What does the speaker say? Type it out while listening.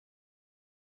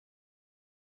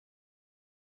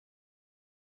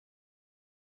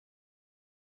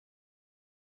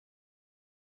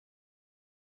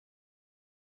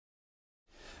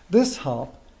This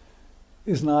harp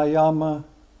is an Aoyama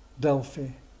Delphi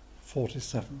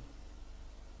 47.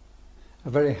 A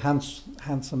very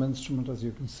handsome instrument, as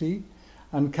you can see,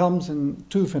 and comes in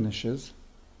two finishes,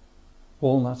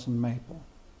 walnut and maple.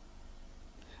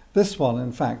 This one,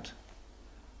 in fact,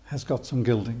 has got some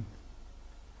gilding,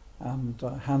 and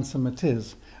handsome it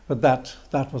is, but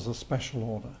that was a special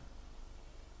order.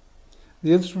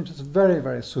 The instrument is very,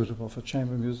 very suitable for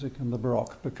chamber music and the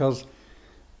Baroque because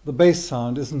the bass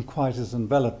sound isn't quite as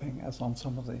enveloping as on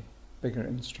some of the bigger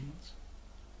instruments.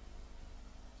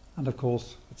 And of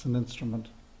course, it's an instrument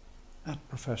at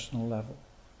professional level.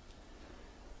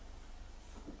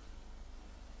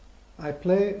 I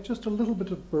play just a little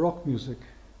bit of Baroque music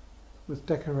with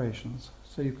decorations,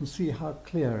 so you can see how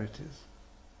clear it is.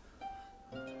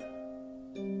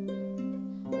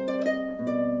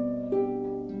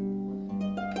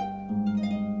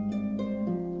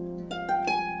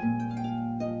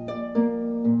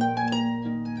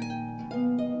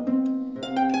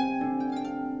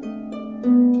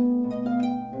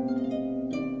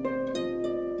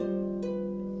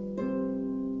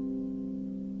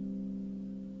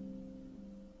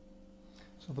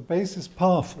 So the bass is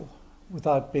powerful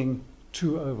without being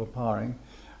too overpowering,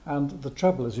 and the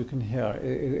treble, as you can hear,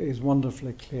 is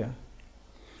wonderfully clear.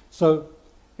 So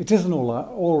it is an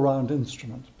all-round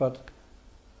instrument, but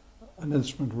an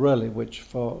instrument really which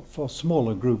for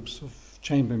smaller groups of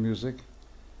chamber music,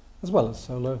 as well as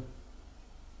solo,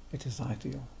 it is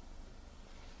ideal.